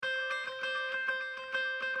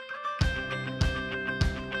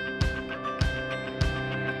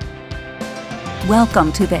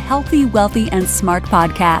Welcome to the Healthy, Wealthy, and Smart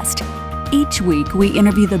podcast. Each week, we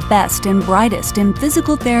interview the best and brightest in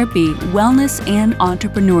physical therapy, wellness, and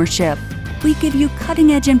entrepreneurship. We give you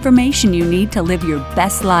cutting-edge information you need to live your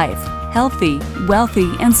best life, healthy, wealthy,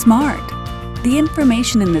 and smart. The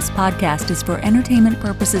information in this podcast is for entertainment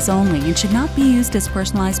purposes only and should not be used as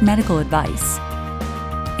personalized medical advice.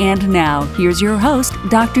 And now, here's your host,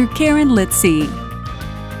 Dr. Karen Litzy.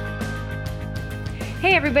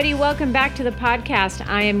 Hey everybody, welcome back to the podcast.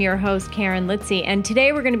 I am your host, Karen Litzy, and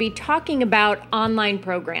today we're going to be talking about online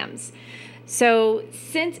programs. So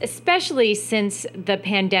especially since the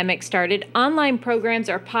pandemic started, online programs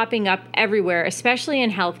are popping up everywhere, especially in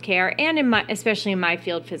healthcare and especially in my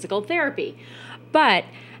field, physical therapy. But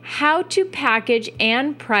how to package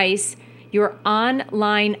and price your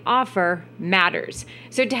online offer matters.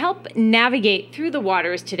 So to help navigate through the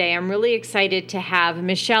waters today, I'm really excited to have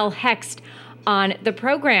Michelle Hext on the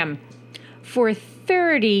program. For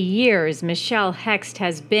 30 years, Michelle Hext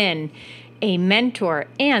has been a mentor,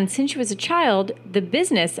 and since she was a child, the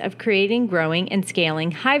business of creating, growing, and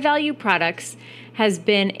scaling high-value products has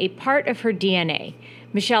been a part of her DNA.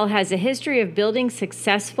 Michelle has a history of building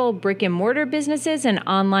successful brick-and-mortar businesses and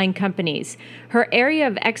online companies. Her area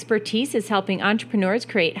of expertise is helping entrepreneurs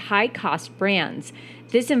create high-cost brands.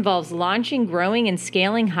 This involves launching, growing, and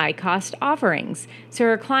scaling high-cost offerings, so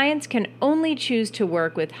her clients can only choose to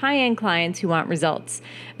work with high-end clients who want results.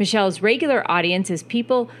 Michelle's regular audience is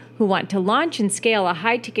people who want to launch and scale a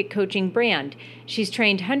high-ticket coaching brand. She's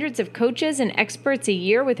trained hundreds of coaches and experts a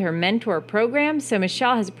year with her mentor program, so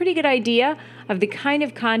Michelle has a pretty good idea of the kind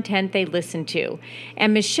of content they listen to.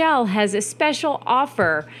 And Michelle has a special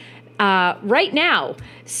offer right now.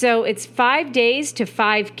 So it's 5 days to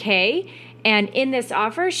 5K. And in this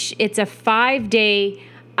offer, it's a 5-day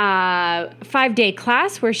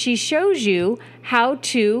class where she shows you how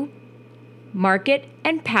to market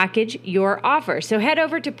and package your offer. So head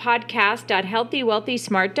over to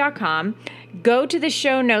podcast.healthywealthysmart.com, go to the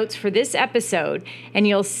show notes for this episode, and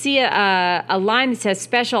you'll see a line that says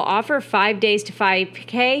special offer, 5 days to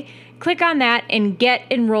 5K. Click on that and get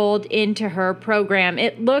enrolled into her program.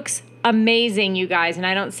 It looks amazing, you guys, and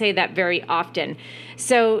I don't say that very often.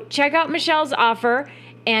 So check out Michelle's offer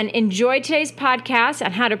and enjoy today's podcast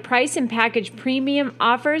on how to price and package premium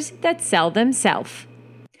offers that sell themselves.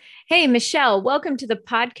 Hey, Michelle, welcome to the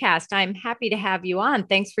podcast. I'm happy to have you on.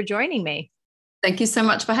 Thanks for joining me. Thank you so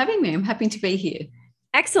much for having me. I'm happy to be here.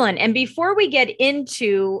 Excellent. And before we get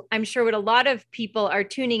into, I'm sure what a lot of people are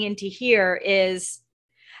tuning in to hear is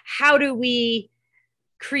how do we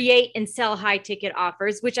create and sell high ticket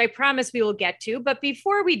offers, which I promise we will get to. But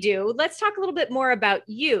before we do, let's talk a little bit more about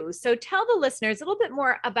you. So tell the listeners a little bit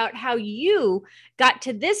more about how you got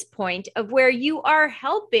to this point of where you are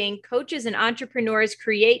helping coaches and entrepreneurs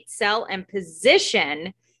create, sell, and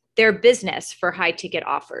position their business for high ticket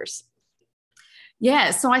offers.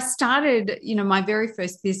 Yeah. So I started, my very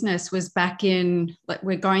first business was back in,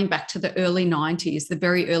 we're going back to the early 90s, the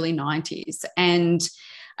very early 90s. And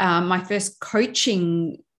my first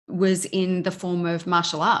coaching was in the form of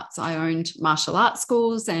martial arts. I owned martial arts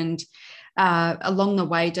schools and along the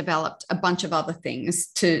way developed a bunch of other things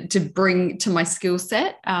to bring to my skill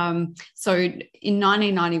set. So in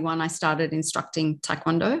 1991, I started instructing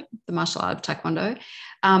Taekwondo, the martial art of Taekwondo.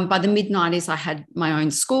 By the mid-90s, I had my own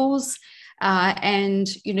schools. And,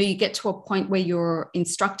 you get to a point where you're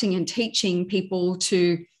instructing and teaching people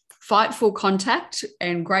to fight full contact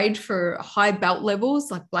and grade for high belt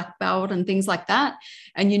levels like black belt and things like that.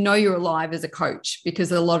 And you're alive as a coach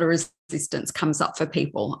because a lot of resistance comes up for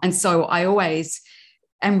people. And so I always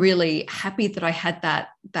am really happy that I had that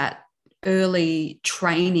early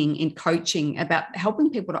training in coaching about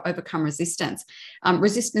helping people to overcome resistance.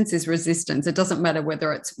 Resistance is resistance. It doesn't matter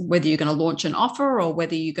whether you're going to launch an offer or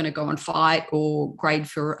whether you're going to go and fight or grade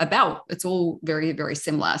for a belt. It's all very, very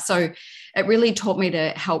similar. So it really taught me to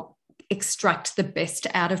help extract the best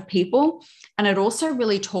out of people. And it also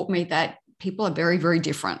really taught me that people are very, very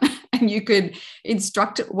different. And you could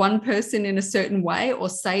instruct one person in a certain way or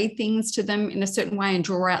say things to them in a certain way and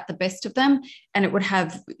draw out the best of them, and it would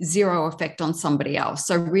have zero effect on somebody else.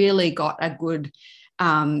 So really got a good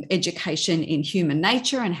education in human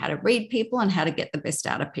nature and how to read people and how to get the best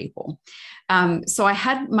out of people. So I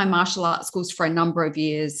had my martial arts schools for a number of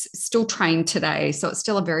years, still trained today. So it's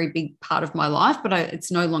still a very big part of my life, but it's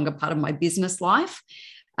no longer part of my business life.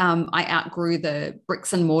 I outgrew the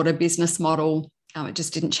bricks and mortar business model. It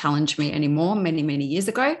just didn't challenge me anymore many, many years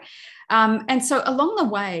ago. And so along the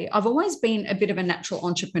way, I've always been a bit of a natural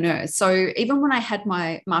entrepreneur. So even when I had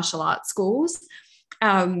my martial arts schools,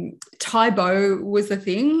 Taibo was the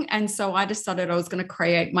thing. And so I decided I was going to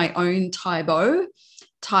create my own Taibo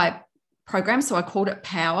type program. So I called it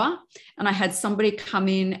Power. And I had somebody come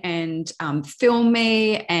in and film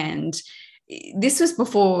me. And this was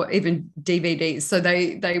before even DVDs. So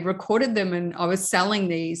they recorded them, and I was selling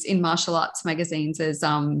these in martial arts magazines as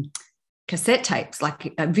cassette tapes,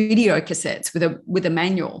 like video cassettes with a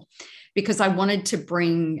manual, because I wanted to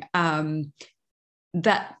bring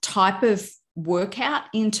that type of workout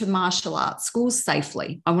into martial arts schools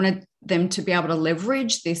safely. I wanted them to be able to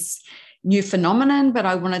leverage this new phenomenon, but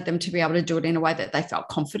I wanted them to be able to do it in a way that they felt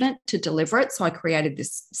confident to deliver it. So I created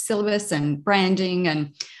this syllabus and branding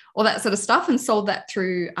and all that sort of stuff, and sold that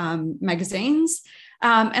through magazines.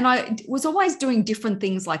 And I was always doing different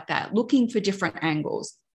things like that, looking for different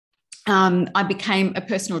angles. I became a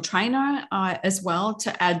personal trainer as well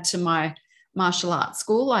to add to my martial arts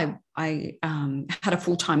school. I had a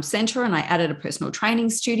full-time center, and I added a personal training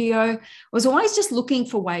studio. I was always just looking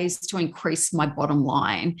for ways to increase my bottom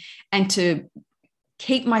line and to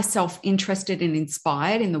keep myself interested and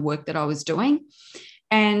inspired in the work that I was doing.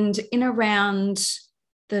 And in around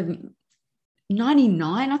the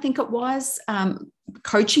 99, I think it was,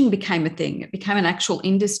 coaching became a thing. It became an actual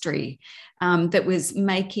industry that was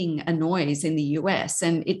making a noise in the US,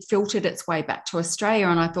 and it filtered its way back to Australia.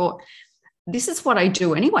 And I thought, this is what I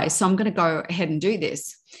do anyway, so I'm going to go ahead and do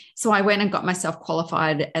this. So I went and got myself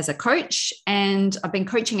qualified as a coach, and I've been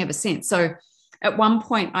coaching ever since. So at one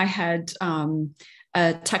point I had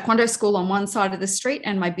a taekwondo school on one side of the street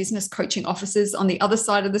and my business coaching offices on the other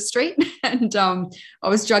side of the street. And I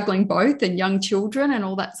was juggling both, and young children and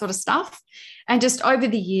all that sort of stuff. And just over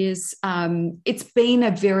the years, it's been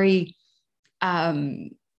a very,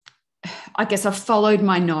 I guess I've followed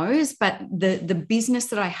my nose, but the business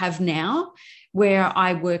that I have now, where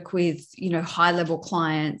I work with, high level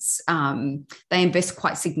clients, they invest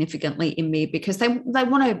quite significantly in me because they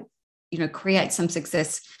want to, create some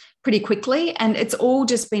success pretty quickly. And it's all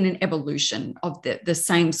just been an evolution of the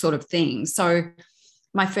same sort of thing. So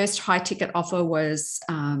my first high ticket offer was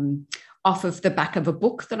off of the back of a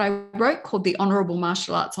book that I wrote called The Honourable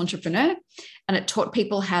Martial Arts Entrepreneur. And it taught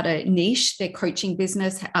people how to niche their coaching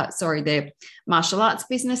business, their martial arts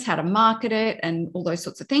business, how to market it and all those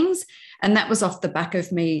sorts of things. And that was off the back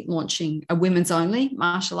of me launching a women's only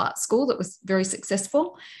martial arts school that was very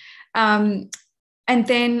successful. And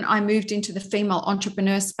then I moved into the female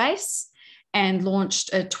entrepreneur space and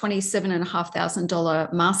launched a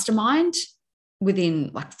 $27,500 mastermind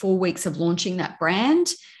within like 4 weeks of launching that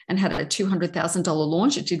brand, and had a $200,000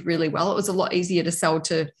 launch. It did really well. It was a lot easier to sell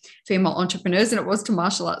to female entrepreneurs than it was to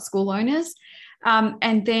martial arts school owners.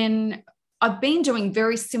 And then I've been doing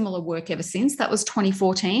very similar work ever since. That was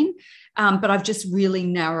 2014. But I've just really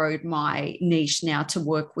narrowed my niche now to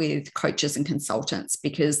work with coaches and consultants,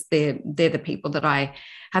 because they're the people that I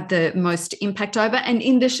have the most impact over, and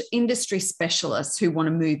industry specialists who want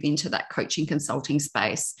to move into that coaching consulting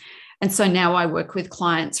space. And so now I work with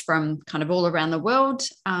clients from kind of all around the world.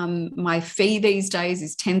 My fee these days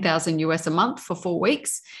is $10,000 a month for 4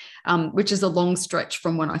 weeks, which is a long stretch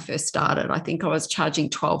from when I first started. I think I was charging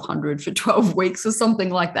 $1,200 for 12 weeks or something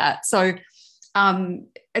like that. So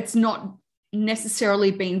it's not necessarily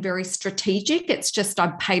been very strategic. It's just I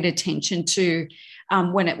paid attention to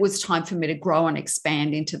when it was time for me to grow and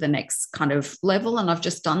expand into the next kind of level. And I've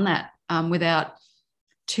just done that without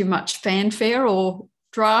too much fanfare or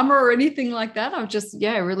drama or anything like that. I've just,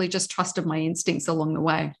 really just trusted my instincts along the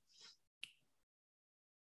way.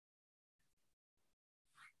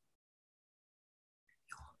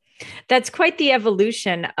 That's quite the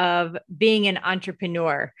evolution of being an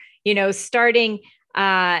entrepreneur, starting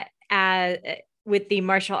with the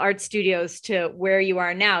martial arts studios to where you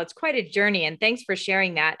are now. It's quite a journey, and thanks for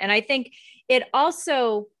sharing that. And I think it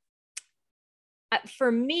also,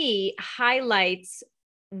 for me, highlights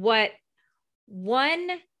what one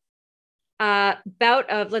bout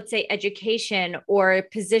of, let's say, education or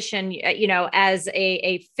position, as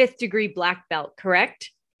a 5th degree black belt,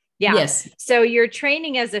 correct? Yeah. Yes. So your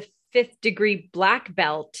training as a 5th degree black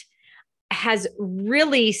belt has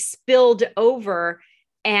really spilled over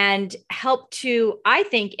and helped to, I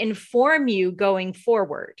think, inform you going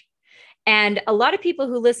forward. And a lot of people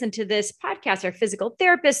who listen to this podcast are physical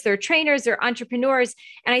therapists, they're trainers, they're entrepreneurs.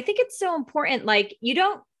 And I think it's so important, like, you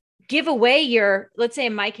don't give away let's say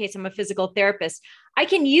in my case, I'm a physical therapist. I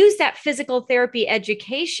can use that physical therapy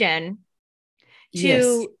education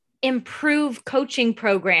to improve coaching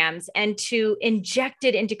programs and to inject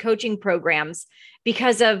it into coaching programs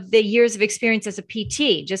because of the years of experience as a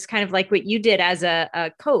PT, just kind of like what you did as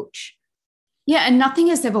a coach. Yeah. And nothing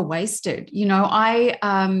is ever wasted.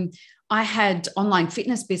 I had online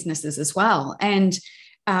fitness businesses as well. And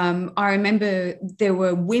I remember there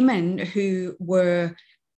were women who were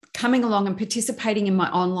coming along and participating in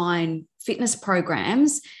my online fitness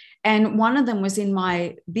programs. And one of them was in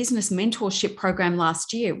my business mentorship program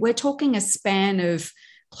last year. We're talking a span of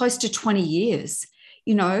close to 20 years.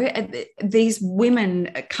 You know, these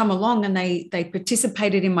women come along and they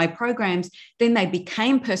participated in my programs. Then they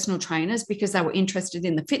became personal trainers because they were interested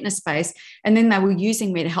in the fitness space. And then they were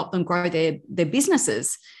using me to help them grow their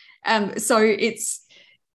businesses. So it's,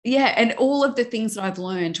 yeah, and all of the things that I've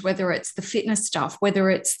learned, whether it's the fitness stuff, whether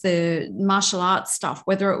it's the martial arts stuff,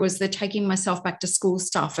 whether it was the taking myself back to school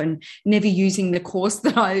stuff and never using the course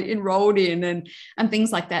that I enrolled in and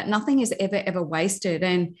things like that, nothing is ever wasted.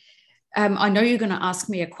 And I know you're going to ask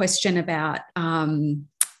me a question about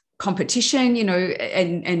competition, you know,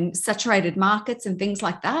 and saturated markets and things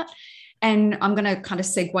like that. And I'm going to kind of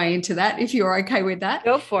segue into that if you're okay with that.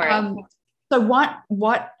 Go for it. So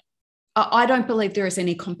what I don't believe there is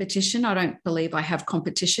any competition. I don't believe I have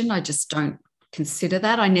competition. I just don't consider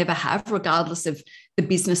that. I never have, regardless of the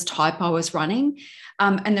business type I was running.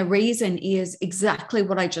 And the reason is exactly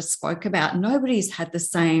what I just spoke about. Nobody's had the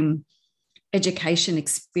same education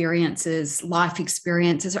experiences, life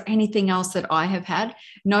experiences, or anything else that I have had.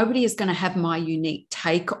 Nobody is going to have my unique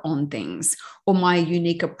take on things or my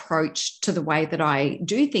unique approach to the way that I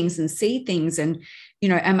do things and see things. And, you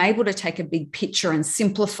know, I'm able to take a big picture and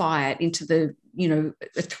simplify it into the, you know,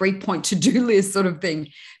 a 3-point to-do list sort of thing,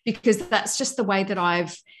 because that's just the way that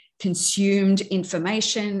I've consumed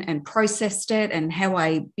information and processed it and how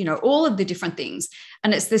I, you know, all of the different things.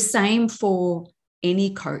 And it's the same for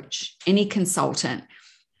any coach, any consultant.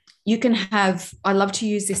 You can have, I love to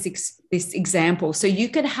use this example. So you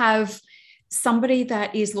could have somebody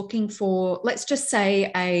that is looking for, let's just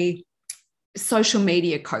say, a social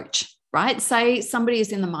media coach, right? Say somebody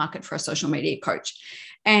is in the market for a social media coach.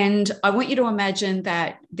 And I want you to imagine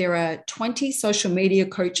that there are 20 social media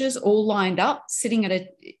coaches all lined up, sitting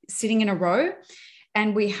in a row.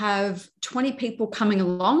 And we have 20 people coming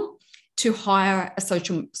along to hire a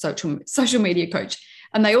social media coach.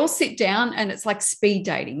 And they all sit down and it's like speed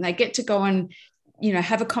dating. They get to go and, you know,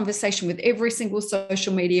 have a conversation with every single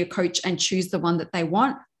social media coach and choose the one that they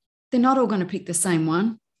want. They're not all going to pick the same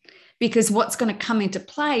one, because what's going to come into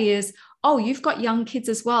play is, oh, you've got young kids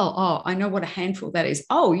as well. Oh, I know what a handful that is.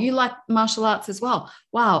 Oh, you like martial arts as well.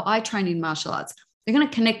 Wow, I train in martial arts. They're going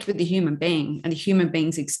to connect with the human being and the human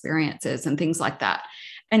being's experiences and things like that.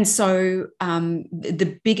 And so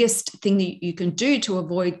the biggest thing that you can do to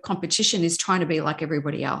avoid competition is trying to be like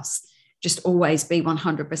everybody else. Just always be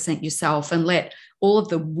 100% yourself and let all of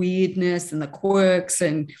the weirdness and the quirks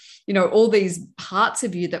and, you know, all these parts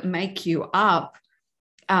of you that make you up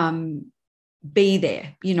be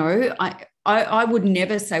there. You know, I would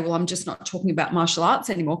never say, well, I'm just not talking about martial arts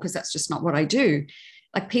anymore, because that's just not what I do.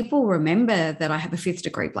 Like, people remember that I have a 5th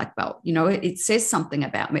degree black belt. You know, it says something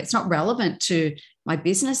about me. It's not relevant to my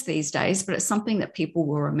business these days, but it's something that people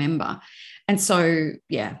will remember. And so,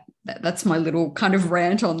 yeah, that's my little kind of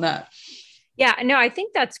rant on that. Yeah, no, I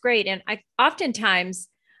think that's great. And oftentimes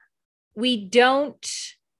we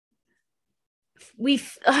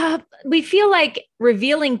feel like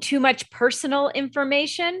revealing too much personal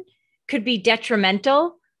information could be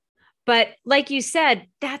detrimental. But like you said,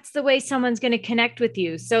 that's the way someone's going to connect with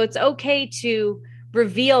you. So it's okay to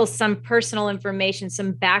reveal some personal information,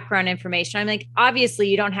 some background information. I'm like, obviously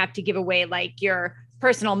you don't have to give away like your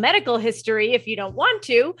personal medical history if you don't want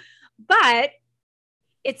to, but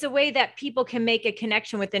it's a way that people can make a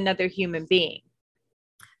connection with another human being.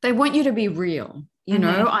 They want you to be real. You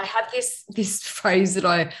know, I have this phrase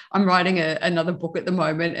that I'm writing another book at the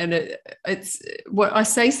moment, and it's what I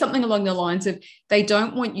say, something along the lines of, they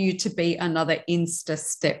don't want you to be another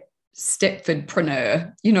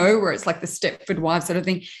Stepfordpreneur, you know, where it's like the Stepford wives sort of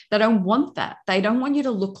thing. They don't want that. They don't want you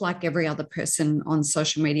to look like every other person on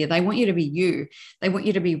social media. They want you to be you. They want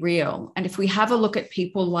you to be real. And if we have a look at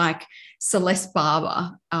people like Celeste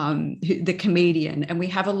Barber, the comedian, and we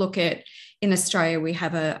have a look at, in Australia, we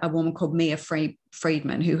have a woman called Mia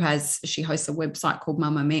Friedman she hosts a website called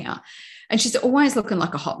Mamma Mia. And she's always looking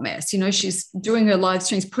like a hot mess. You know, she's doing her live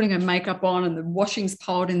streams, putting her makeup on, and the washing's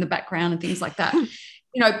piled in the background and things like that.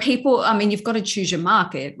 You know, people, I mean, you've got to choose your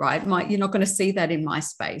market, right? You're not going to see that in my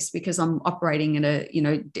space because I'm operating in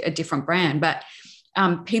a different brand. But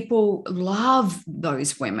people love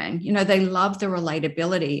those women. You know, they love the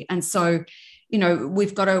relatability. And so, you know,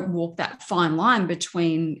 we've got to walk that fine line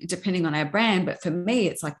between, depending on our brand. But for me,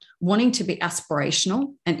 it's like wanting to be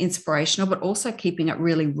aspirational and inspirational, but also keeping it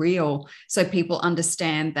really real so people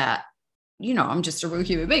understand that I'm just a real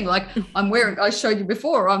human being. Like I showed you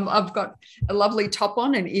before, I've got a lovely top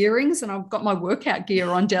on and earrings, and I've got my workout gear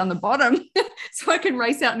on down the bottom so I can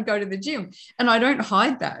race out and go to the gym. And I don't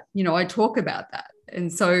hide that, I talk about that.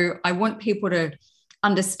 And so I want people to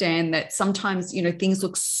understand that sometimes, things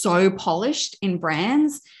look so polished in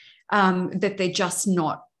brands that they're just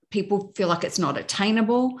not. People feel like it's not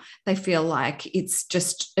attainable. They feel like it's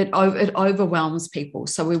just, it overwhelms people.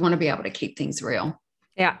 So we want to be able to keep things real.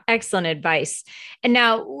 Yeah, excellent advice. And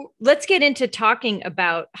now let's get into talking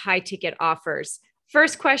about high ticket offers.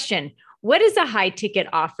 First question, what is a high ticket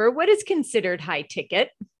offer? What is considered high ticket?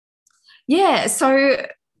 Yeah, so,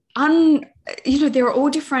 there are all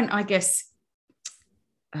different, I guess,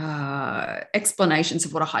 explanations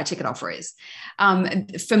of what a high ticket offer is.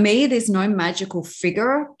 For me, there's no magical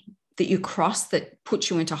figure that you cross that puts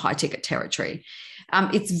you into high ticket territory.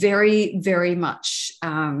 It's very, very much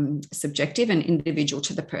subjective and individual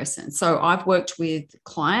to the person. So I've worked with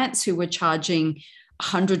clients who were charging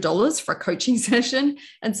 $100 for a coaching session,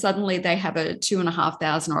 and suddenly they have a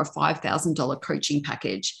 $2,500 or a $5,000 coaching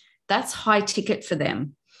package. That's high ticket for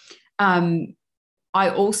them. I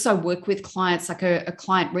also work with clients, like a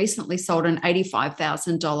client recently sold an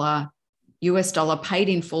 $85,000 US dollar paid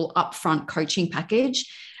in full upfront coaching package.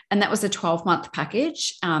 And that was a 12-month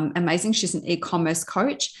package. Amazing. She's an e-commerce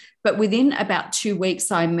coach. But within about 2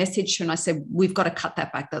 weeks, I messaged her and I said, we've got to cut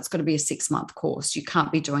that back. That's got to be a 6-month course. You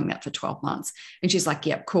can't be doing that for 12 months. And she's like,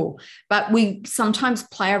 yep, cool. But we sometimes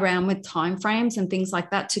play around with timeframes and things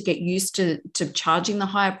like that to get used to charging the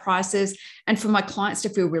higher prices, and for my clients to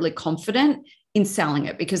feel really confident in selling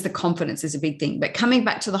it, because the confidence is a big thing. But coming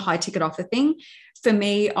back to the high ticket offer thing, for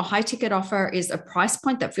me, a high ticket offer is a price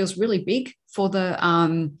point that feels really big for the,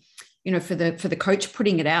 for the coach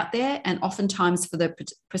putting it out there, and oftentimes for the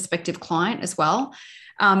prospective client as well.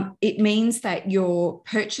 It means that you're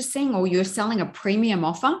purchasing or you're selling a premium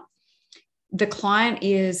offer. The client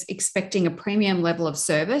is expecting a premium level of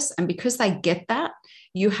service, and because they get that,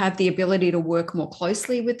 you have the ability to work more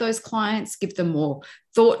closely with those clients, give them more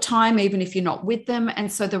thought time, even if you're not with them.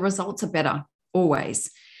 And so the results are better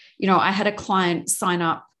always. I had a client sign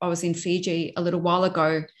up. I was in Fiji a little while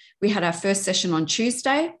ago. We had our first session on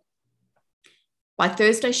Tuesday. By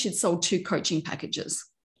Thursday, she'd sold 2 coaching packages,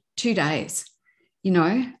 2 days,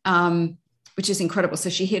 which is incredible. So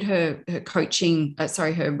she hit her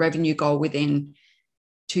revenue goal within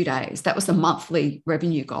 2 days. That was the monthly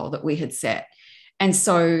revenue goal that we had set. And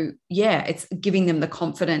so, yeah, it's giving them the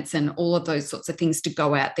confidence and all of those sorts of things to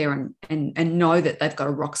go out there and know that they've got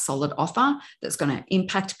a rock solid offer that's going to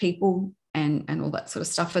impact people and all that sort of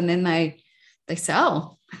stuff. And then they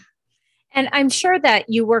sell. And I'm sure that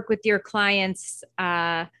you work with your clients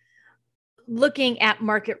looking at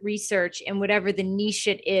market research and whatever the niche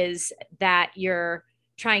it is that you're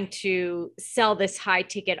trying to sell this high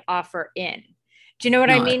ticket offer in. Do you know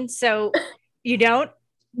what I mean? So you don't?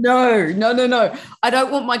 No. I don't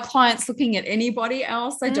want my clients looking at anybody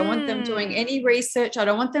else. I don't want them doing any research. I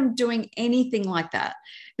don't want them doing anything like that,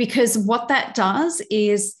 because what that does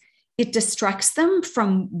is it distracts them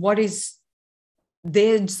from what is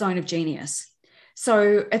their zone of genius.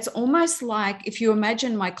 So it's almost like if you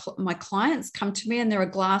imagine my clients come to me and they're a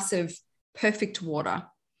glass of perfect water.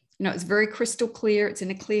 It's very crystal clear. It's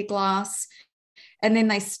in a clear glass. And then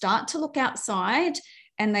they start to look outside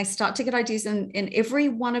and they start to get ideas. And every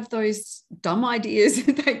one of those dumb ideas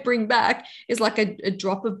that they bring back is like a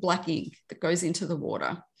drop of black ink that goes into the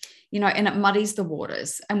water, and it muddies the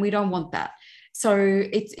waters. And we don't want that. So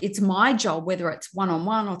it's my job, whether it's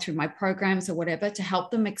one-on-one or through my programs or whatever, to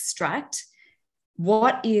help them extract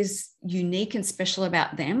what is unique and special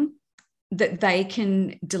about them that they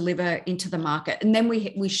can deliver into the market. And then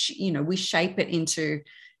we shape it into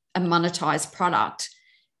a monetized product.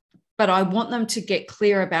 But I want them to get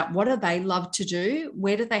clear about what do they love to do?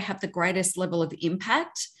 Where do they have the greatest level of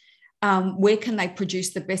impact? Where can they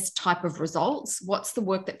produce the best type of results? What's the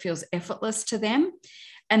work that feels effortless to them?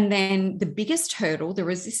 And then the biggest hurdle, the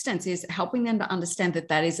resistance, is helping them to understand that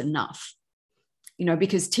that is enough.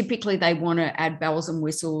 Because typically they want to add bells and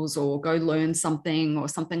whistles or go learn something or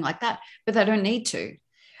something like that, but they don't need to,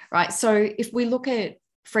 right? So if we look at,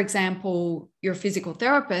 for example, you're a physical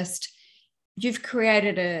therapist, you've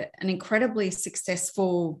created an incredibly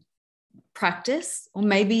successful practice, or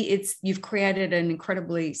maybe you've created an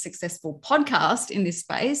incredibly successful podcast in this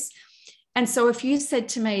space. And so if you said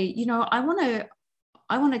to me, I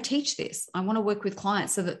want to teach this, I want to work with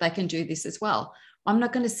clients so that they can do this as well, I'm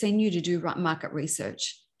not going to send you to do market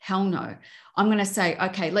research. Hell no. I'm going to say,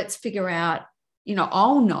 okay, let's figure out,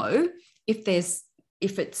 I'll know if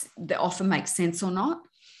the offer makes sense or not.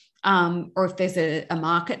 or if there's a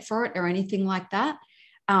market for it or anything like that.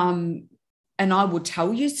 And I will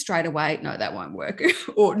tell you straight away, no, that won't work.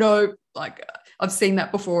 Or no, like I've seen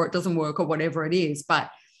that before, it doesn't work, or whatever it is.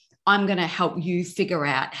 But I'm going to help you figure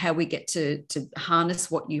out how we get to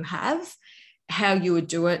harness what you have, how you would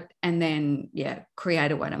do it, and then,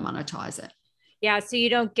 create a way to monetize it. Yeah. So you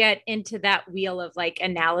don't get into that wheel of like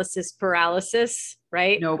analysis paralysis,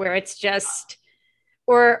 right? Nope. Where it's just,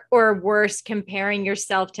 or worse, comparing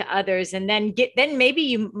yourself to others. And then maybe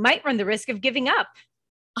you might run the risk of giving up.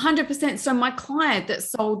 100%. So my client that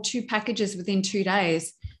sold 2 packages within 2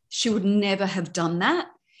 days, she would never have done that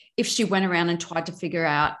if she went around and tried to figure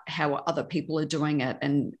out how other people are doing it,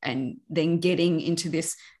 and then getting into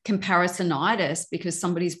this comparisonitis because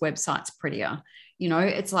somebody's website's prettier.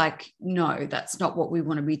 It's like, no, that's not what we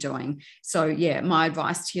want to be doing. So my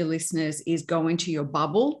advice to your listeners is go into your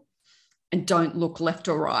bubble and don't look left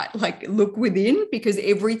or right. Like, look within, because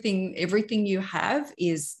everything you have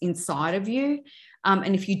is inside of you.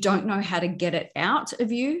 And if you don't know how to get it out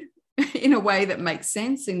of you in a way that makes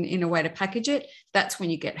sense, in a way to package it, that's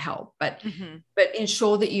when you get help. But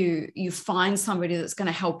ensure that you find somebody that's going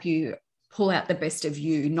to help you pull out the best of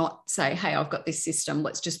you, not say, hey, I've got this system,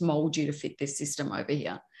 let's just mold you to fit this system over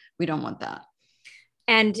here. We don't want that.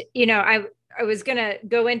 And, I was going to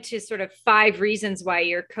go into sort of 5 reasons why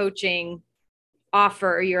your coaching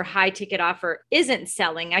offer or your high ticket offer isn't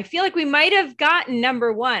selling. I feel like we might have gotten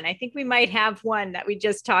number 1. I think we might have one that we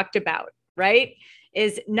just talked about, right?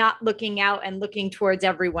 Is not looking out and looking towards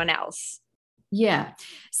everyone else. Yeah.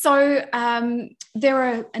 So there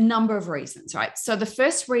are a number of reasons, right? So the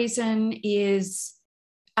first reason is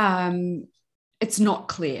it's not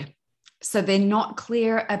clear. So they're not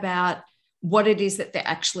clear about what it is that they're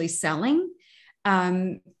actually selling.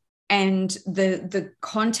 And the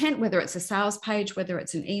content, whether it's a sales page, whether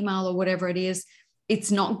it's an email or whatever it is,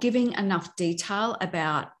 it's not giving enough detail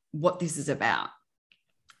about what this is about.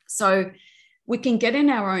 So we can get in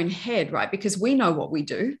our own head, right? Because we know what we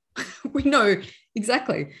do. We know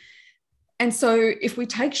exactly. And so if we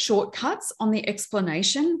take shortcuts on the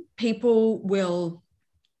explanation, people will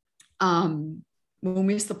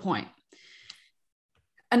miss the point.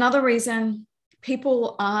 Another reason,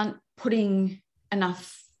 people aren't putting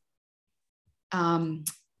enough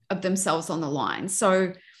of themselves on the line.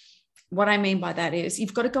 So what I mean by that is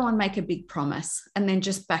you've got to go and make a big promise and then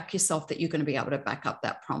just back yourself that you're going to be able to back up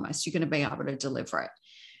that promise. You're going to be able to deliver it.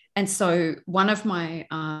 And so one of my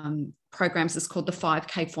programs is called the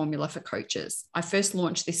 5K Formula for Coaches. I first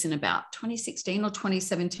launched this in about 2016 or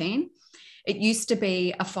 2017. It used to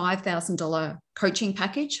be a $5,000 coaching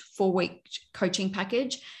package, 4-week coaching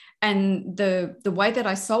package. And the way that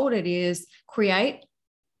I sold it is create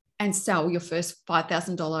and sell your first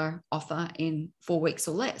 $5,000 offer in 4 weeks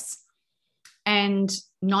or less. And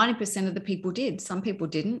 90% of the people did. Some people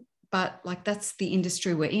didn't, but like that's the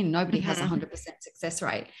industry we're in. Nobody has 100% success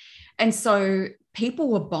rate. And so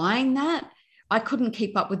people were buying that. I couldn't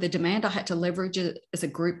keep up with the demand. I had to leverage it as a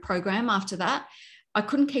group program after that. I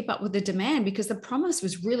couldn't keep up with the demand because the promise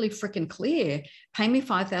was really freaking clear. Pay me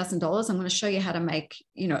 $5,000. I'm going to show you how to make,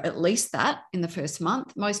 at least that in the first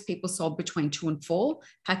month. Most people sold between 2 and 4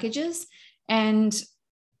 packages. And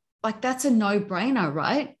like, that's a no-brainer,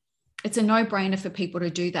 right? It's a no-brainer for people to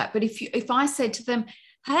do that. But if I said to them,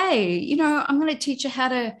 hey, I'm going to teach you how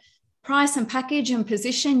to price and package and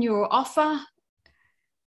position your offer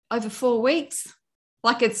over 4 weeks,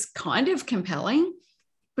 like it's kind of compelling.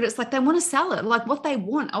 But it's like they want to sell it. Like what they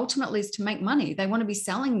want ultimately is to make money. They want to be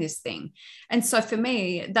selling this thing. And so for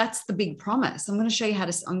me, that's the big promise. I'm going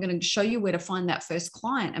to show you where to find that first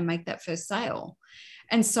client and make that first sale.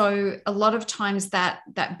 And so a lot of times that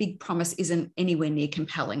big promise isn't anywhere near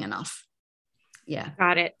compelling enough. Yeah.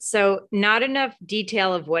 Got it. So not enough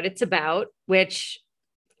detail of what it's about, which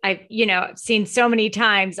I've seen so many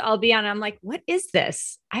times. I'll be on, I'm like, what is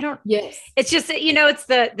this? Yes. It's just that, it's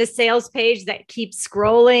the sales page that keeps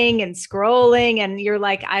scrolling and you're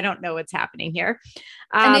like, I don't know what's happening here.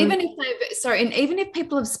 And even if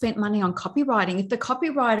people have spent money on copywriting, if the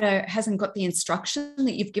copywriter hasn't got the instruction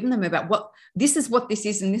that you've given them about what this is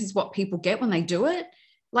and this is what people get when they do it,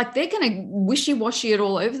 like they're going to wishy-washy it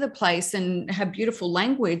all over the place and have beautiful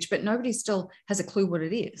language, but nobody still has a clue what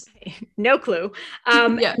it is. No clue.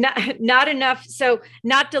 Yeah. Not enough. So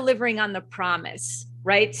not delivering on the promise,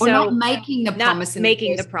 right? Or So not making the promise.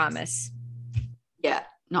 Making the promise. Yeah.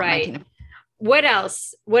 Not right. making it. What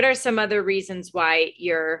else? What are some other reasons why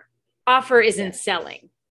your offer isn't selling?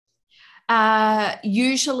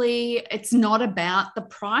 Usually it's not about the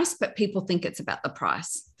price, but people think it's about the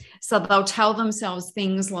price. So they'll tell themselves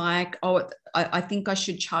things like, oh, I think I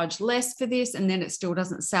should charge less for this, and then it still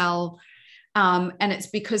doesn't sell. And it's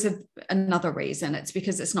because of another reason. It's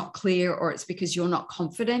because it's not clear, or it's because you're not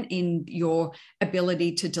confident in your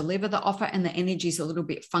ability to deliver the offer, and the energy is a little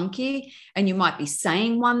bit funky, and you might be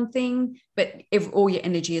saying one thing, but all your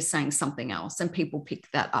energy is saying something else, and people pick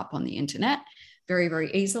that up on the internet very,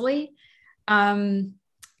 very easily. Why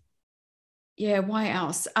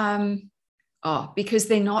else? Because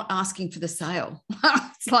they're not asking for the sale.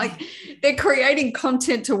 It's like they're creating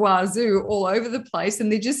content to wazoo all over the place,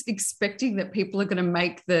 and they're just expecting that people are going to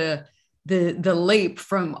make the leap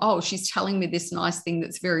from, oh, she's telling me this nice thing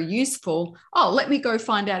that's very useful. Oh, let me go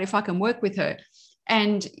find out if I can work with her.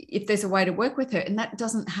 And if there's a way to work with her, and that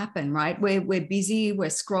doesn't happen, right? We're busy, we're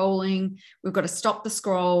scrolling, we've got to stop the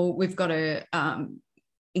scroll, we've got to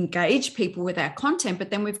engage people with our content,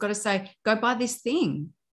 but then we've got to say, go buy this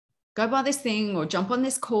thing. Go buy this thing, or jump on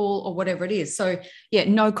this call, or whatever it is. So yeah,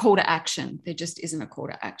 no call to action. There just isn't a call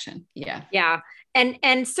to action. Yeah. Yeah.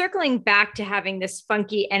 And circling back to having this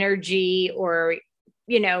funky energy, or,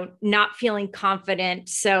 not feeling confident.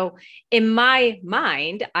 So in my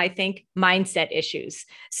mind, I think mindset issues.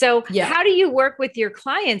 So how do you work with your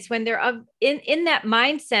clients when they're in that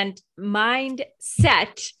mindset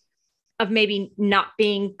of maybe not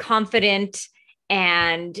being confident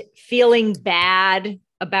and feeling bad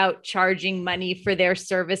about charging money for their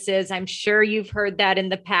services? I'm sure you've heard that in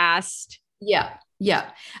the past. Yeah.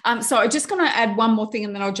 So I'm just going to add one more thing,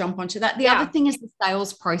 and then I'll jump onto that. The other thing is the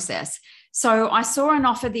sales process. So I saw an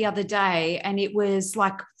offer the other day, and it was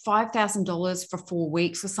like $5,000 for 4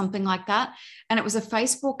 weeks or something like that. And it was a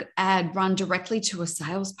Facebook ad run directly to a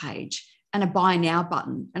sales page and a buy now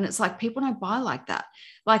button. And it's like, people don't buy like that.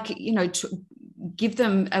 Like, to give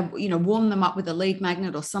them warm them up with a lead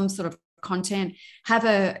magnet or some sort of content, have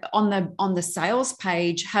on the sales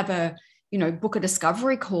page, have book a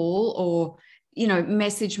discovery call, or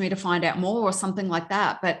message me to find out more, or something like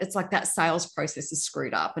that. But it's like that sales process is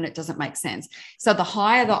screwed up, and it doesn't make sense. So the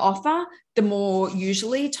higher the offer, the more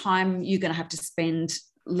usually time you're going to have to spend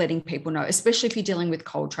letting people know, especially if you're dealing with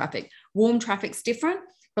cold traffic. Warm traffic's different,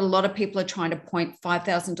 but a lot of people are trying to point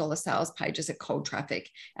 $5,000 sales pages at cold traffic,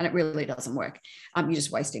 and it really doesn't work. You're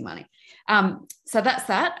just wasting money. So that's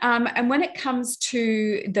that. And when it comes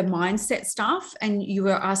to the mindset stuff, and you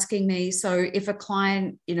were asking me, so if a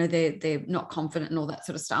client, they're not confident and all that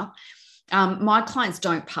sort of stuff, my clients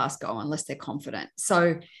don't pass go unless they're confident.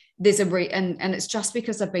 So there's and it's just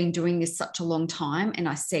because I've been doing this such a long time, and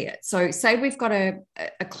I see it. So say we've got a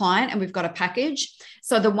client and we've got a package.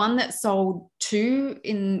 So the one that sold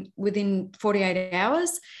within 48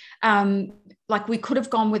 hours, like we could have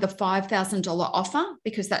gone with a $5,000 offer,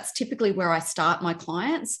 because that's typically where I start my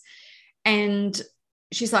clients. And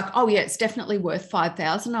she's like, oh yeah, it's definitely worth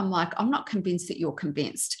 5,000. I'm like, I'm not convinced that you're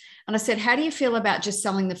convinced. And I said, how do you feel about just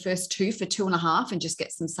selling the first 2 for 2.5 and just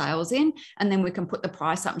get some sales in, and then we can put the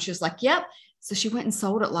price up? And she was like, yep. So she went and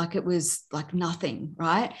sold it like it was like nothing,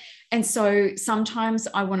 right? And so sometimes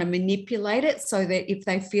I want to manipulate it so that if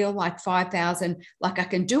they feel like 5,000, like I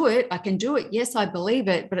can do it. Yes, I believe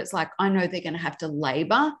it. But it's like, I know they're going to have to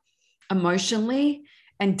labor emotionally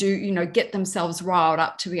and get themselves riled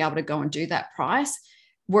up to be able to go and do that price.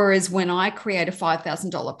 Whereas when I create a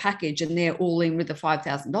 $5,000 package and they're all in with the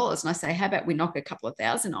 $5,000, and I say, how about we knock a couple of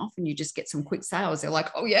thousand off and you just get some quick sales? They're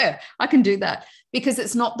like, oh yeah, I can do that. Because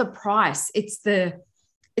it's not the price, it's the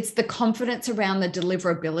confidence around the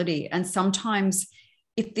deliverability. And sometimes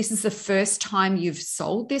if this is the first time you've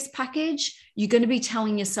sold this package, you're going to be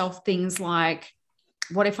telling yourself things like,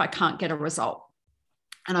 what if I can't get a result?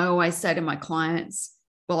 And I always say to my clients,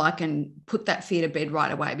 well, I can put that fear to bed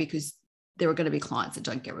right away, because there are going to be clients that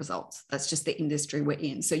don't get results. That's just the industry we're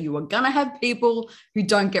in. So you are going to have people who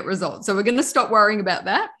don't get results. So we're going to stop worrying about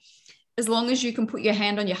that. As long as you can put your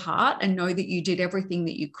hand on your heart and know that you did everything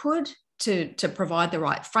that you could to provide the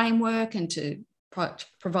right framework and to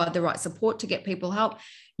provide the right support to get people help,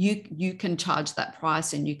 you can charge that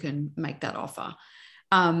price and you can make that offer.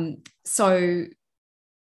 So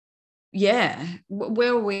yeah,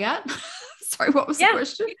 where are we at? Sorry, what was the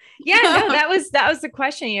question? Yeah, no, that was the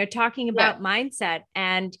question. Talking about mindset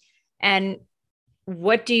and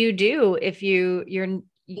what do you do if you're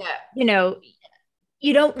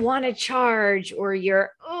you don't want to charge, or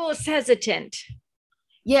you're hesitant?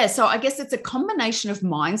 Yeah, so I guess it's a combination of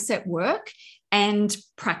mindset work and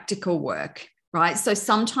practical work, right? So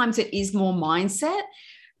sometimes it is more mindset,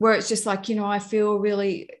 where it's just like, I feel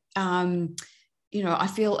really, I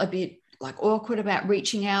feel a bit like awkward about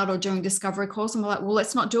reaching out or doing discovery calls. And we're like, well,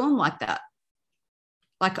 let's not do them like that.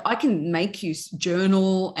 Like, I can make you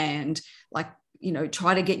journal and like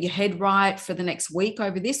try to get your head right for the next week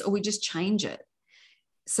over this, or we just change it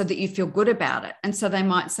so that you feel good about it. And so they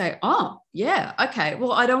might say, oh, yeah, okay,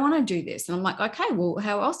 well, I don't want to do this. And I'm like, okay, well,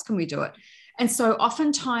 how else can we do it? And so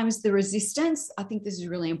oftentimes the resistance, I think this is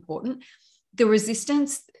really important, the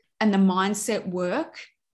resistance and the mindset work.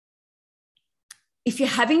 If you're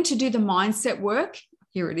having to do the mindset work,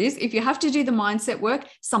 here it is. If you have to do the mindset work,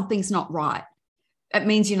 something's not right. It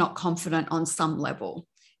means you're not confident on some level.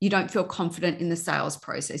 You don't feel confident in the sales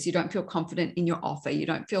process. You don't feel confident in your offer. You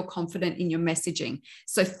don't feel confident in your messaging.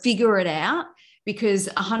 So figure it out, because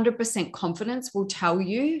 100% confidence will tell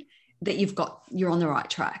you that you're on the right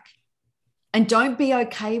track. And don't be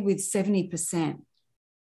okay with 70%.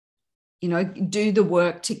 Do the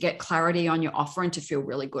work to get clarity on your offer and to feel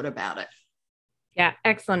really good about it. Yeah,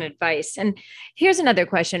 excellent advice. And here's another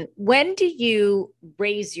question. When do you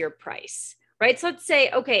raise your price? Right? So let's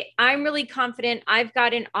say, okay, I'm really confident. I've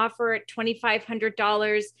got an offer at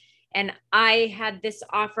 $2,500 and I had this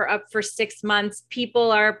offer up for 6 months.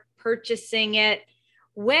 People are purchasing it.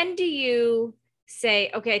 When do you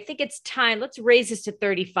say, okay, I think it's time, let's raise this to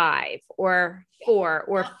 35 or 4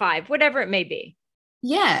 or 5, whatever it may be?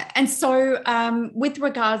 Yeah. And so with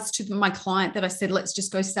regards to my client that I said, let's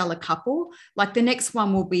just go sell a couple, like the next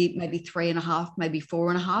one will be maybe 3.5, maybe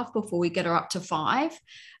 4.5 before we get her up to 5,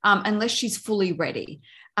 unless she's fully ready.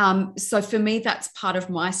 So for me, that's part of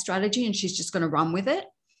my strategy and she's just going to run with it.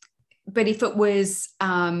 But if it was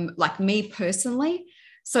like me personally,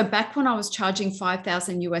 so back when I was charging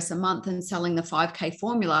 5,000 US a month and selling the 5K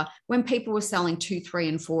formula, when people were selling 2, 3,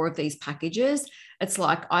 and 4 of these packages, it's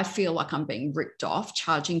like, I feel like I'm being ripped off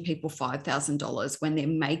charging people $5,000 when they're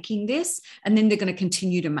making this, and then they're going to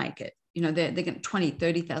continue to make it. They're getting $20,000,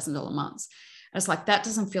 $30,000 months. And it's like, that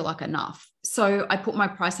doesn't feel like enough. So I put my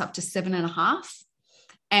price up to 7.5.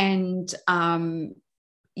 And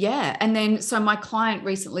yeah. And then, so my client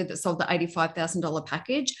recently that sold the $85,000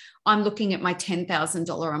 package, I'm looking at my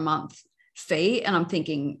 $10,000 a month fee and I'm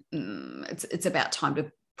thinking, it's about time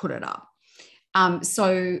to put it up.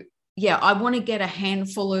 So yeah, I want to get a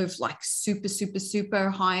handful of like super, super, super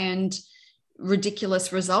high-end,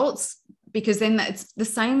 ridiculous results, because then it's the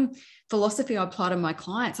same philosophy I apply to my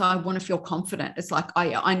clients. I want to feel confident. It's like,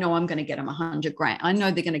 I know I'm going to get them 100 grand. I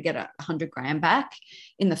know they're going to get 100 grand back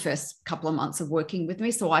in the first couple of months of working with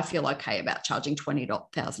me. So I feel okay about charging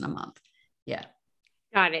 20,000 a month. Yeah.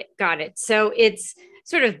 Got it. So it's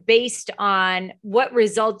sort of based on what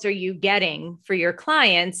results are you getting for your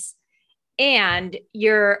clients and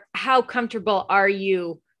how comfortable are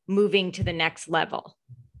you moving to the next level?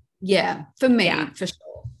 Yeah. For me, yeah. For sure.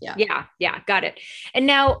 Yeah. Got it. And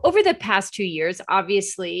now over the past 2 years,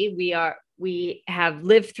 obviously we have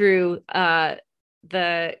lived through the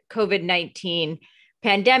COVID-19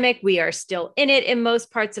 pandemic. We are still in it in most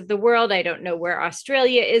parts of the world. I don't know where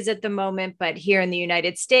Australia is at the moment, but here in the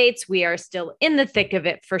United States, we are still in the thick of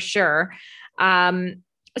it for sure.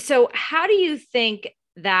 So how do you think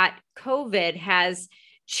that COVID has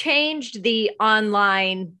changed the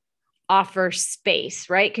online offer space,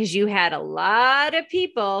 right? Because you had a lot of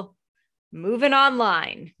people moving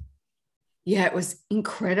online. Yeah, it was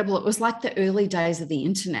incredible. It was like the early days of the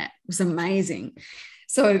internet. It was amazing.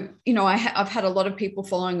 So, I've had a lot of people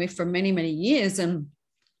following me for many, many years and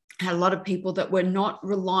had a lot of people that were not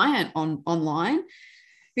reliant on online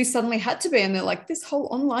who suddenly had to be. And they're like, this whole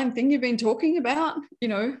online thing you've been talking about,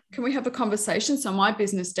 can we have a conversation? So my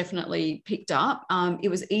business definitely picked up. It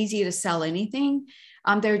was easier to sell anything.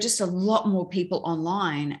 There are just a lot more people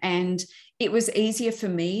online, and it was easier for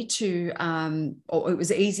me to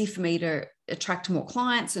attract more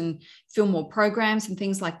clients and fill more programs and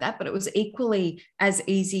things like that. But it was equally as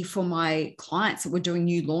easy for my clients that were doing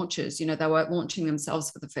new launches. They were launching themselves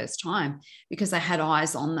for the first time because they had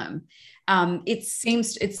eyes on them. It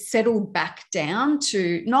seems it's settled back down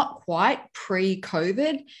to not quite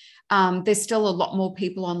pre-COVID. There's still a lot more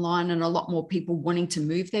people online and a lot more people wanting to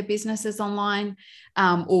move their businesses online,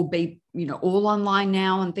 or be, all online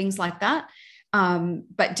now and things like that.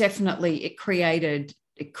 But definitely it created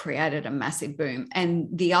a massive boom. And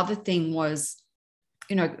the other thing was,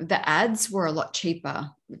 the ads were a lot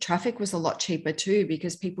cheaper. The traffic was a lot cheaper too,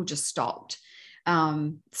 because people just stopped.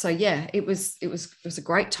 So yeah, it was a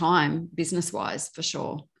great time business-wise for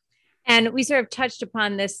sure. And we sort of touched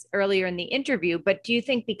upon this earlier in the interview, but do you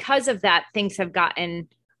think because of that, things have gotten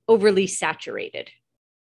overly saturated?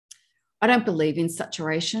 I don't believe in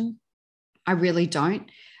saturation. I really don't.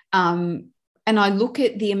 And I look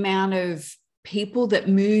at the amount of people that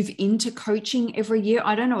move into coaching every year.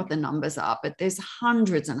 I don't know what the numbers are, but there's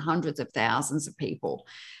hundreds and hundreds of thousands of people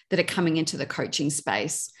that are coming into the coaching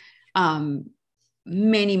space.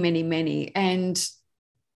 many, many, many. And,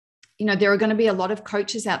 there are going to be a lot of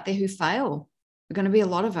coaches out there who fail. There are going to be a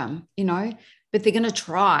lot of them, but they're going to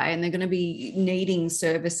try, and they're going to be needing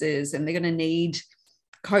services, and they're going to need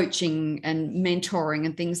coaching and mentoring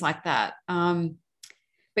and things like that.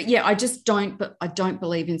 But yeah, I don't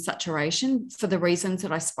believe in saturation for the reasons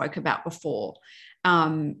that I spoke about before.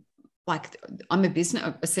 Like I'm a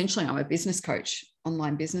business coach,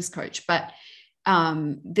 online business coach, but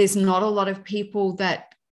there's not a lot of people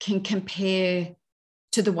that can compare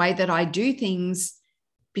to the way that I do things,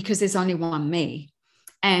 because there's only one me.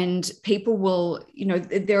 And people will,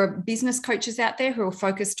 there are business coaches out there who are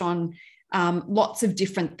focused on lots of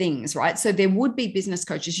different things, right? So there would be business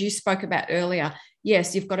coaches you spoke about earlier.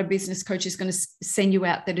 Yes, you've got a business coach who's going to send you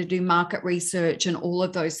out there to do market research and all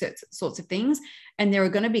of those sorts of things. And there are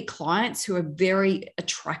going to be clients who are very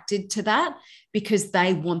attracted to that because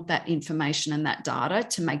they want that information and that data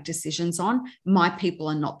to make decisions on. My people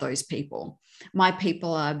are not those people. My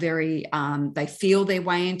people are very, they feel their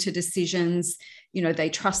way into decisions, they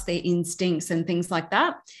trust their instincts and things like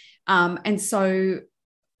that. And so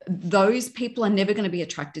those people are never going to be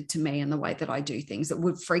attracted to me in the way that I do things. It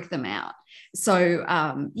would freak them out. So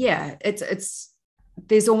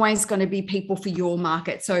there's always going to be people for your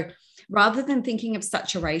market. So rather than thinking of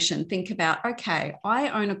saturation, think about, okay, I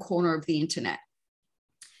own a corner of the internet.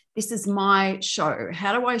 This is my show.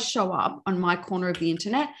 How do I show up on my corner of the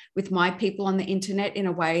internet with my people on the internet in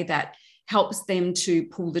a way that helps them to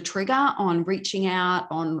pull the trigger on reaching out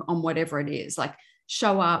on whatever it is? Like,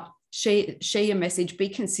 show up, share your message, be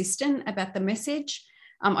consistent about the message.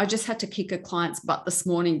 I just had to kick a client's butt this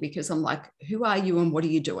morning because I'm like, who are you and what are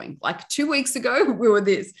you doing? Like 2 weeks ago, we were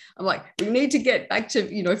this. I'm like, we need to get back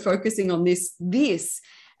to, focusing on this.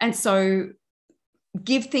 And so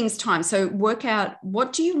give things time. So work out,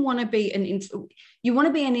 what do you want to be? You want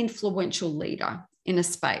to be an influential leader in a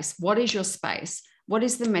space. What is your space? What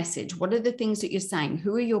is the message? What are the things that you're saying?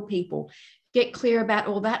 Who are your people? Get clear about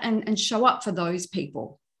all that and show up for those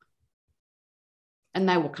people. And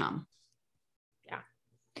they will come.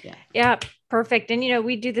 Yeah. Perfect. And,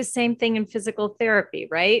 we do the same thing in physical therapy,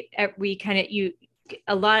 right?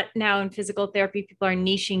 A lot now in physical therapy, people are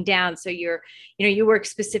niching down. So you work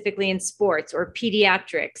specifically in sports or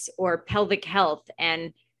pediatrics or pelvic health,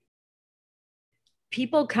 and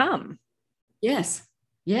people come. Yes.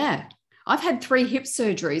 Yeah. I've had 3 hip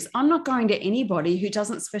surgeries. I'm not going to anybody who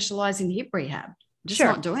doesn't specialize in hip rehab. I'm just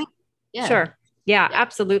not doing it. Yeah. Sure. Yeah,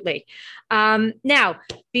 absolutely. Now,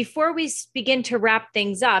 before we begin to wrap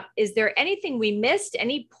things up, is there anything we missed?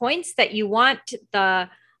 Any points that you want the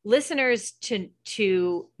listeners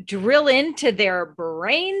to drill into their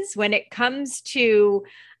brains when it comes to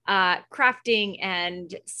crafting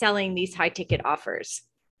and selling these high ticket offers?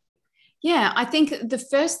 Yeah, I think the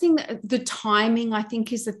first thing, the timing, I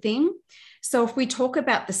think, is the thing. So if we talk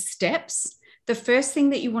about the steps, the first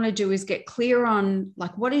thing that you want to do is get clear on,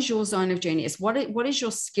 like, what is your zone of genius? What is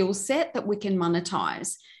your skill set that we can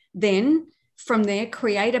monetize? Then from there,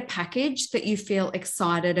 create a package that you feel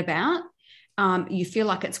excited about. You feel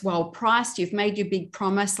like it's well priced. You've made your big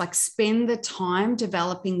promise. Like, spend the time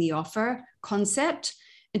developing the offer concept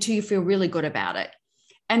until you feel really good about it.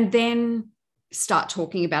 And then start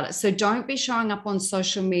talking about it. So don't be showing up on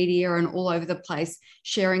social media and all over the place,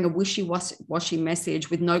 sharing a wishy-washy message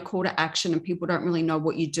with no call to action and people don't really know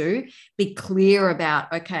what you do. Be clear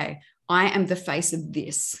about, okay, I am the face of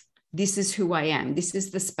this. This is who I am. This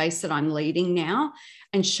is the space that I'm leading now,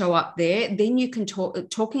 and show up there. Then you can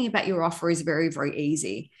talking about your offer is very, very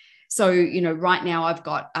easy. So, right now I've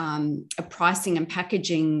got a pricing and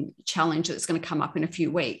packaging challenge that's going to come up in a few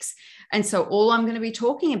weeks. And so all I'm going to be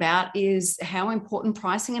talking about is how important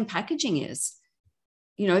pricing and packaging is.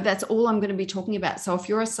 That's all I'm going to be talking about. So if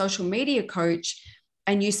you're a social media coach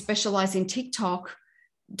and you specialize in TikTok,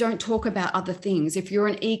 don't talk about other things. If you're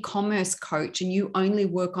an e-commerce coach and you only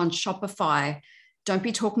work on Shopify, don't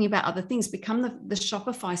be talking about other things. Become the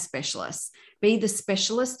Shopify specialist. Be the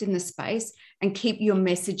specialist in the space and keep your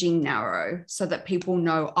messaging narrow so that people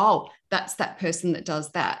know, oh, that's that person that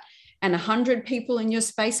does that. And 100 people in your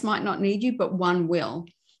space might not need you, but one will.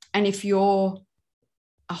 And if you're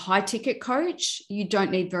a high ticket coach, you don't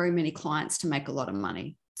need very many clients to make a lot of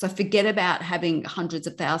money. So forget about having hundreds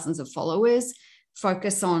of thousands of followers.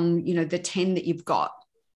 Focus on, the 10 that you've got,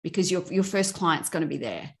 because your first client's going to be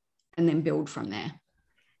there, and then build from there.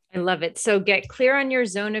 I love it. So get clear on your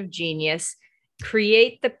zone of genius,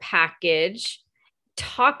 create the package,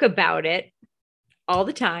 talk about it all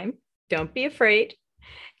the time. Don't be afraid.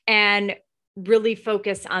 And really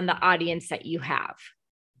focus on the audience that you have.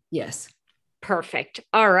 Yes. Perfect.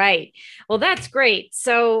 All right. Well, that's great.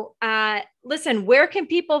 So, listen, where can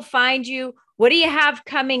people find you? What do you have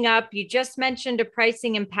coming up? You just mentioned a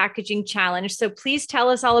pricing and packaging challenge. So please tell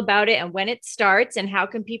us all about it and when it starts and how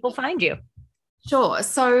can people find you? Sure.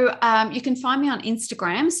 So you can find me on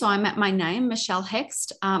Instagram. So I'm at my name, Michelle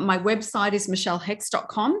Hext. My website is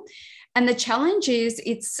michellehext.com. And the challenge is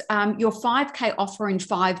it's your 5K offer in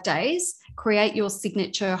 5 days. Create your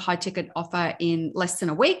signature high ticket offer in less than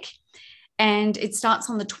a week. And it starts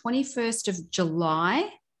on the 21st of July.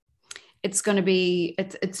 It's going to be,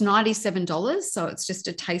 it's $97. So it's just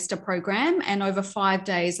a taster program. And over 5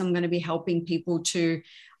 days, I'm going to be helping people to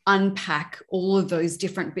unpack all of those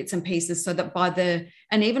different bits and pieces so that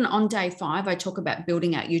and even on day 5, I talk about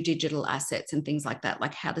building out your digital assets and things like that,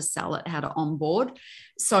 like how to sell it, how to onboard.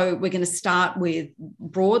 So we're going to start with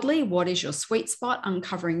broadly, what is your sweet spot,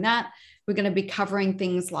 uncovering that. We're going to be covering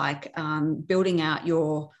things like building out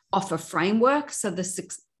your offer framework. So the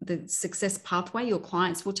success pathway your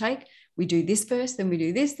clients will take. We do this first, then we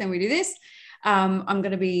do this, then we do this. I'm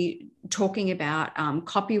going to be talking about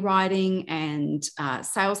copywriting and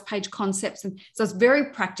sales page concepts. And so it's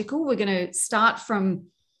very practical. We're going to start from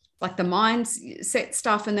like the mindset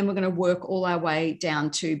stuff, and then we're going to work all our way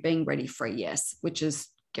down to being ready for a yes, which is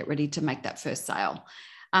get ready to make that first sale.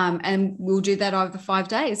 And we'll do that over 5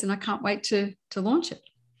 days. And I can't wait to launch it.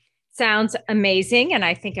 Sounds amazing. And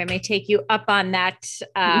I think I may take you up on that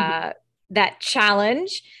that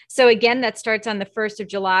challenge. So again, that starts on the 1st of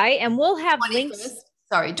July, and we'll have 21st. links.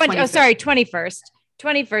 Sorry,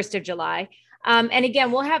 21st of July. And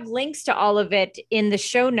again, we'll have links to all of it in the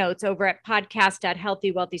show notes over at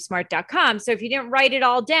podcast.healthywealthysmart.com. So if you didn't write it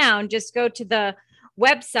all down, just go to the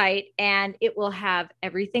website and it will have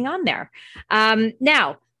everything on there.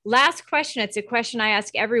 Now, last question. It's a question I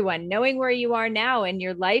ask everyone. Knowing where you are now in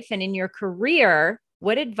your life and in your career,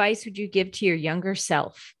 what advice would you give to your younger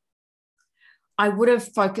self? I would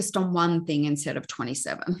have focused on one thing instead of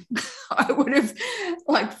 27. I would have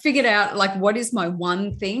figured out what is my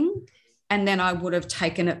one thing? And then I would have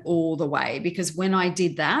taken it all the way, because when I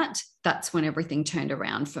did that, that's when everything turned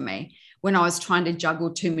around for me. When I was trying to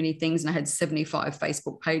juggle too many things and I had 75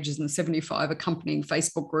 Facebook pages and 75 accompanying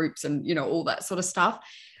Facebook groups and, all that sort of stuff,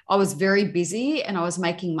 I was very busy and I was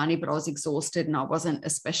making money, but I was exhausted and I wasn't a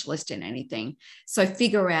specialist in anything. So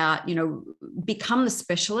figure out, become the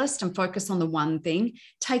specialist and focus on the one thing,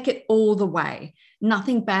 take it all the way.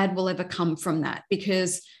 Nothing bad will ever come from that,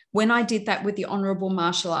 because when I did that with the Honorable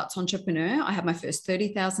Martial Arts Entrepreneur, I had my first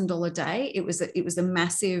 $30,000 day. It was a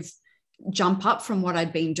massive jump up from what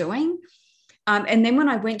I'd been doing. And then when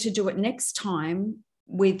I went to do it next time,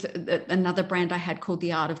 with another brand I had called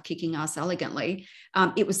The Art of Kicking Ass Elegantly,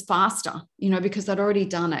 it was faster, because I'd already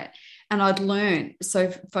done it and I'd learned.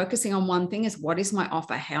 So focusing on one thing is, what is my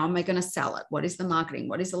offer? How am I going to sell it? What is the marketing?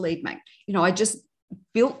 What is the lead magnet? I just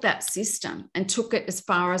built that system and took it as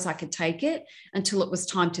far as I could take it until it was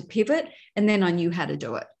time to pivot. And then I knew how to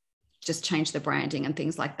do it, just change the branding and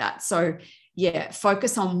things like that. So yeah,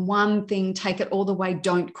 focus on one thing, take it all the way.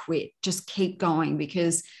 Don't quit, just keep going,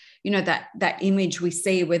 because that image we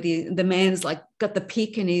see where the man's got the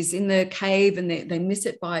pick and he's in the cave and they miss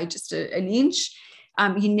it by just an inch.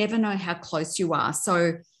 You never know how close you are.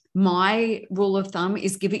 So my rule of thumb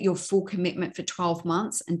is give it your full commitment for 12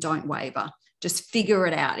 months and don't waver. Just figure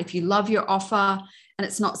it out. If you love your offer and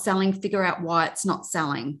it's not selling, figure out why it's not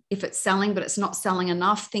selling. If it's selling, but it's not selling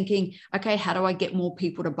enough, thinking, okay, how do I get more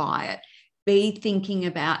people to buy it? Be thinking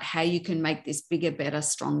about how you can make this bigger, better,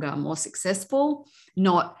 stronger, more successful,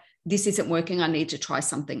 not this isn't working, I need to try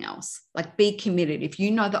something else. Be committed. If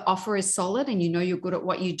you know the offer is solid and you're good at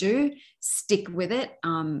what you do, stick with it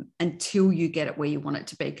until you get it where you want it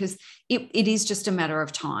to be, because it is just a matter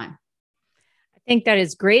of time. I think that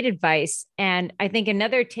is great advice. And I think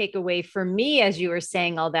another takeaway for me, as you were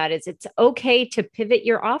saying all that, is it's okay to pivot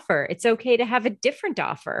your offer. It's okay to have a different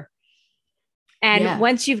offer. And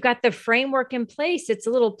once you've got the framework in place, it's a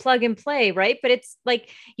little plug and play, right? But it's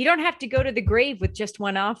you don't have to go to the grave with just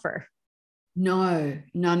one offer. No.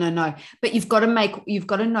 But you've got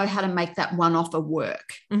to know how to make that one offer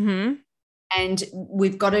work. Mm-hmm. And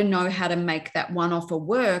we've got to know how to make that one offer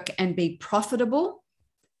work and be profitable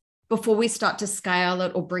before we start to scale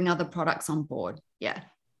it or bring other products on board. Yeah.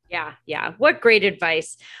 Yeah. What great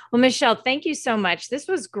advice. Well, Michelle, thank you so much. This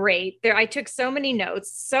was great. I took so many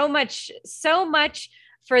notes, so much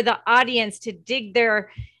for the audience to dig their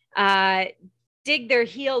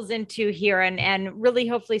heels into here and really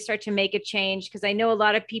hopefully start to make a change. Because I know a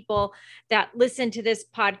lot of people that listen to this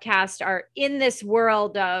podcast are in this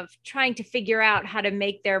world of trying to figure out how to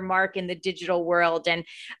make their mark in the digital world.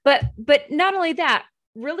 But not only that,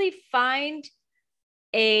 really find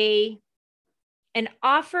an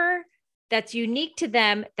offer that's unique to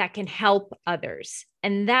them that can help others.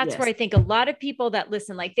 And that's Yes. where I think a lot of people that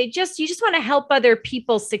listen, like you just want to help other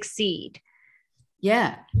people succeed.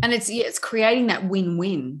 Yeah. And it's creating that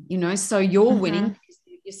win-win, so you're winning because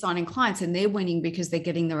you're signing clients, and they're winning because they're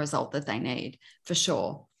getting the result that they need, for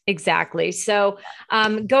sure. Exactly. So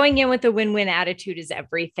going in with a win-win attitude is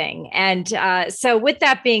everything. And so with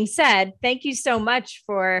that being said, thank you so much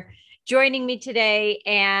for joining me today.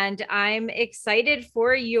 And I'm excited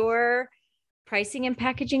for your pricing and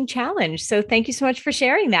packaging challenge. So thank you so much for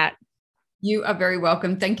sharing that. You are very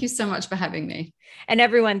welcome. Thank you so much for having me. And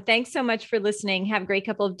everyone, thanks so much for listening. Have a great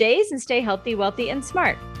couple of days and stay healthy, wealthy, and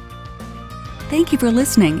smart. Thank you for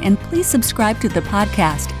listening, and please subscribe to the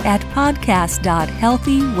podcast at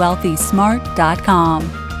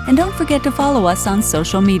podcast.healthywealthysmart.com. And don't forget to follow us on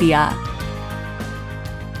social media.